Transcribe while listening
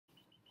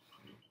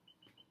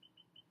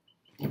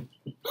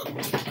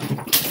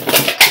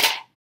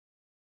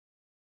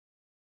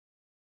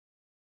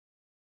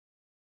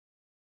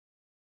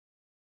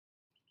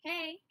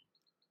Hey.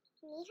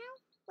 Ni hao,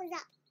 what's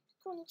up?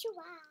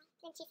 Konnichiwa.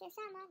 Then she says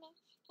samane,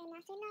 and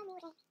I say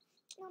namure.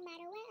 No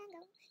matter where I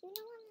go, you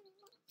know I'm gonna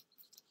go.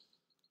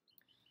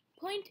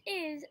 Point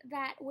is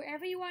that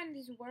wherever you are in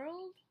this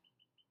world,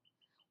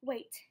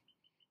 wait,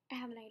 I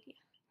have an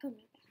idea. Come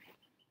here.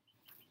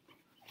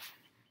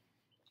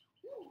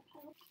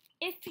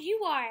 If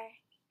you are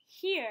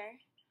here,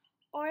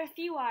 or if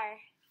you are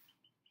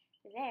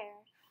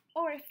there,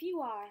 or if you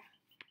are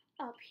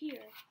up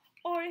here,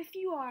 or if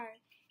you are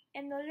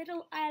in the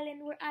little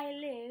island where I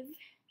live,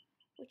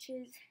 which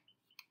is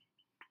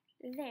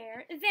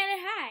there, then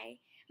hi,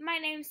 my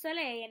name's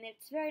Soleil, and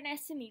it's very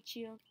nice to meet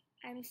you.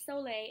 I'm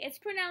Soleil. It's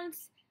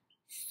pronounced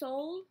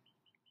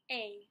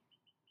Sol-A,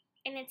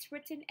 and it's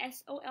written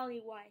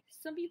S-O-L-E-Y.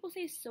 Some people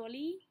say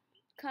Soli,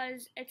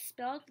 because it's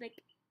spelled like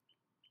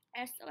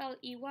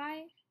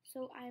S-O-L-E-Y,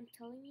 so I'm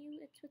telling you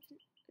it's written,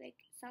 like,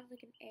 sounds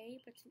like an A,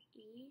 but it's an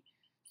E,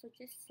 so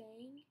just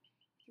saying,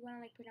 if you want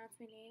to, like, pronounce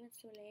my name, it's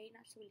Soleil,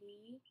 not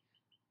Soli,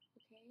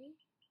 okay?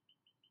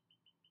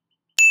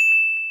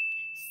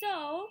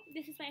 So,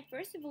 this is my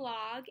first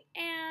vlog,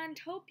 and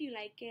hope you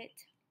like it.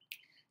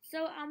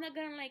 So, I'm not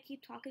gonna, like,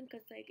 keep talking,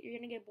 because, like, you're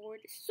gonna get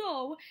bored,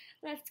 so,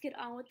 let's get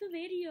on with the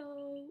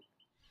video.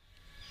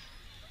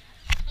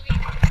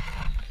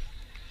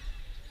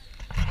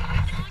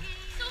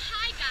 So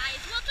hi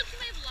guys, welcome to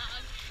my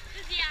vlog.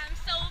 Cause yeah, I'm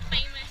so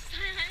famous.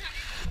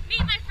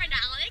 Meet my friend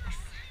Alex.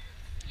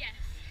 Yes.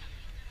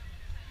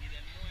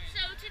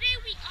 So today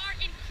we are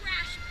in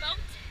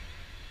Crashboat.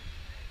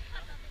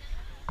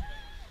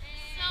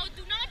 So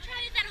do not try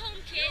this at home,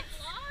 kids.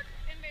 Vlog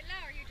in Bella,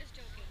 or are you just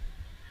joking?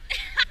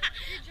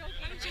 You're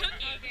joking. I'm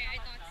joking. Okay, I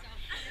thought so.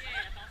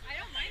 I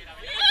don't mind.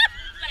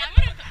 But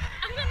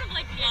I'm gonna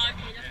like vlog.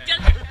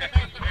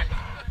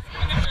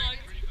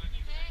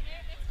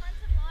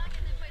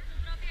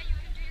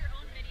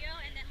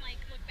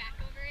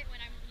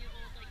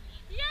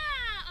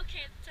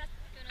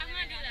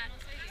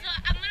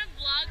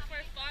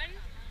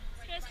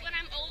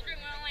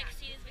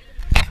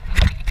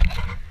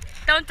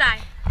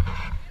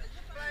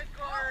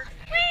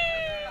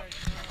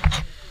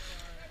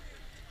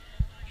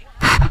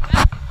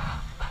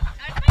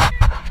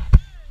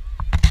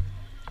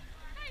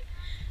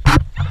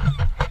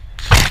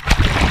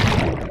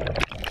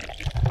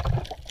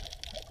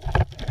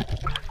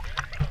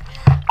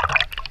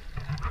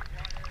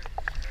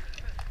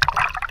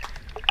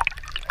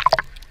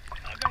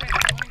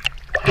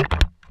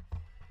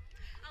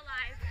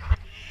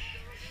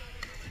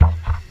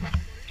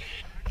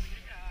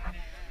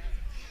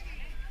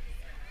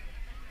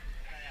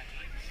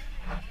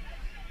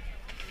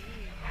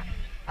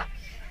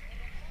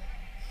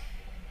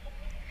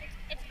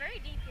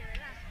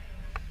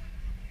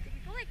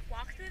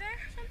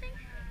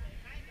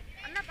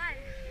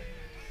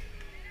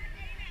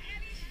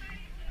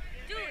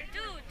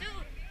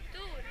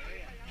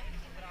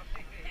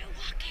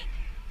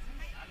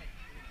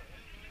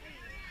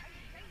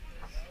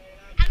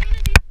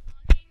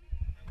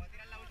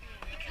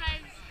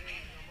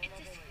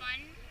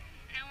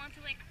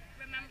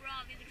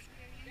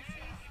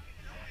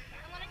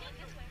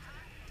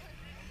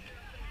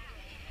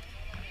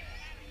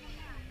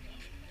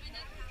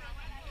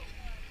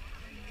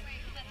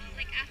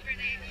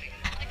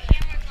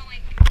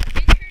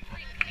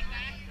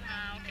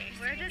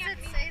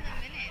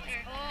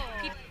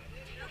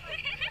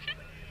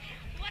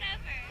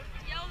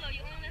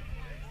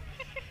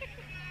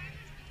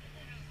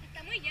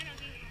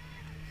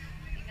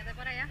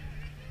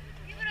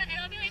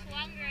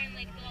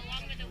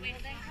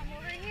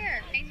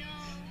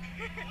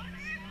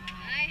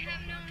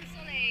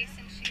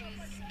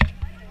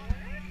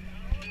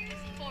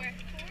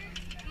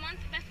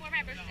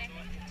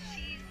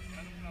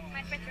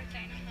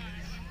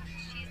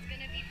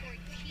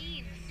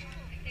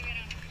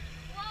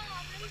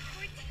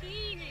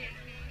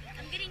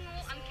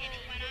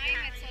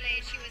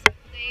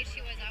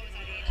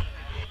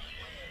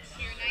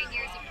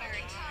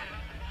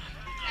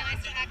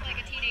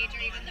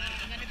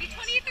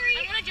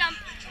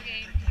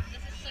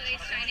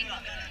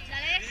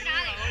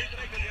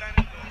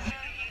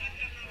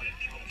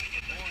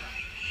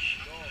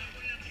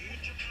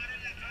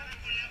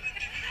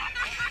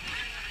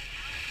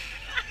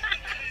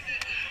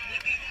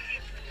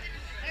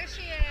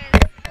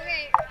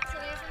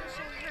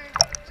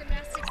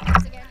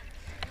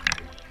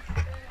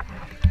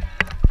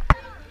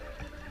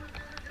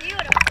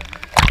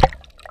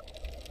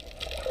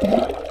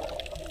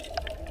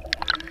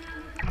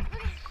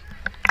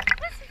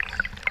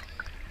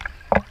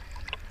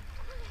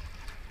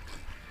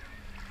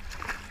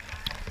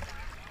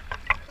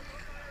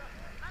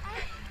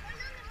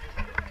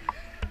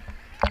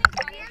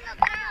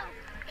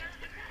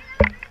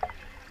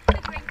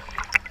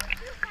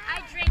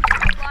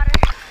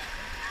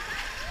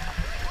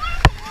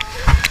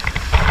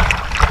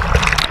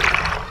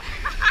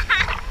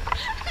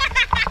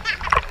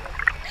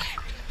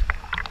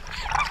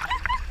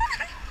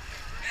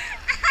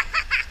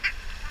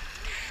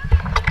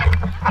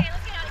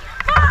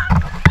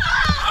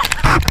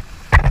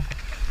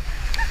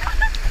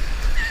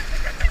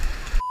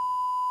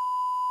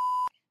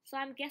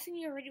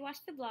 already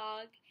watched the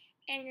vlog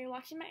and you're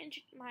watching my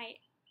intro,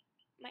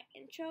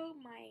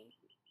 my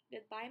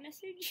goodbye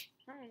message.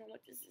 I don't know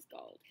what this is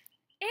called.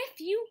 If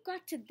you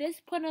got to this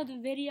point of the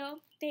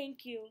video,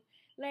 thank you.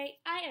 Like,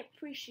 I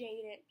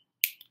appreciate it.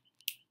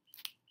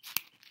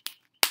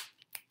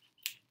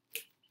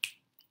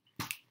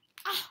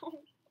 Ow.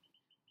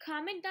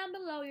 Comment down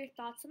below your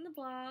thoughts on the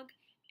vlog,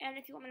 and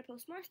if you want me to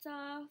post more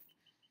stuff.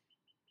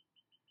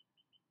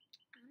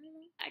 I don't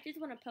know. I just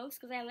want to post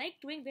because I like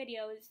doing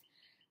videos,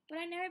 but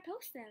I never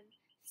post them.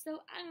 So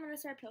I'm going to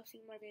start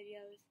posting more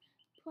videos.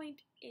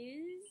 Point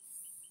is,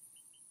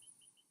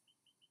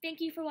 thank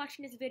you for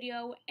watching this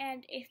video,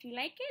 and if you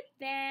like it,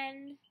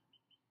 then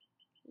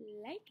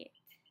like it.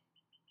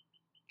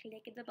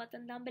 Click the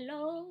button down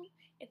below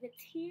if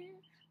it's here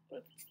or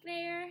if it's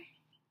there.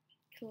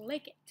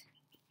 Click it,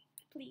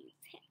 please.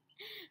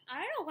 I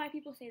don't know why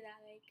people say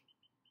that. Like,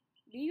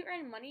 do you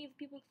earn money if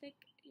people click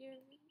your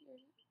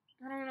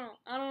I don't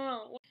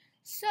know.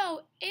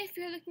 So, if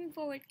you're looking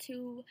forward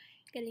to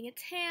getting a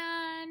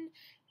tan,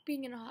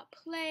 being in a hot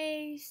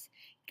place,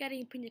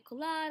 getting pina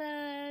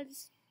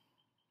coladas,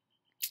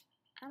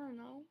 I don't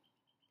know,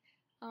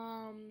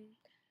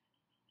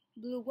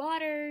 blue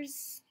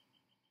waters,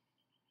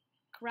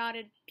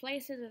 crowded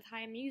places with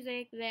high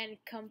music, then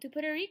come to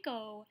Puerto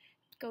Rico.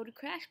 Go to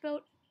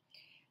Crashboat.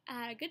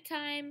 I had a good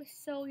time,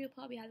 so you'll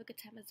probably have a good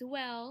time as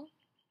well.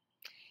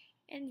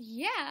 And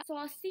yeah, so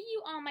I'll see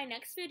you on my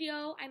next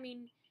video. I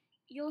mean,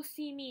 you'll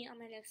see me on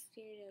my next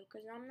video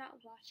because I'm not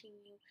watching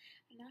you.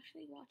 I'm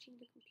actually watching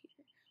the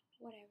computer.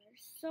 Whatever.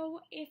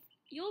 So if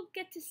you'll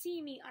get to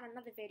see me on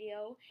another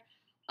video,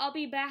 I'll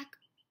be back.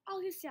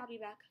 I'll just say I'll be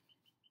back.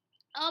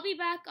 I'll be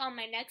back on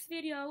my next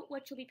video,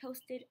 which will be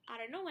posted I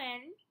don't know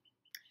when.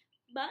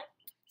 But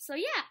so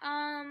yeah,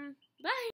 bye.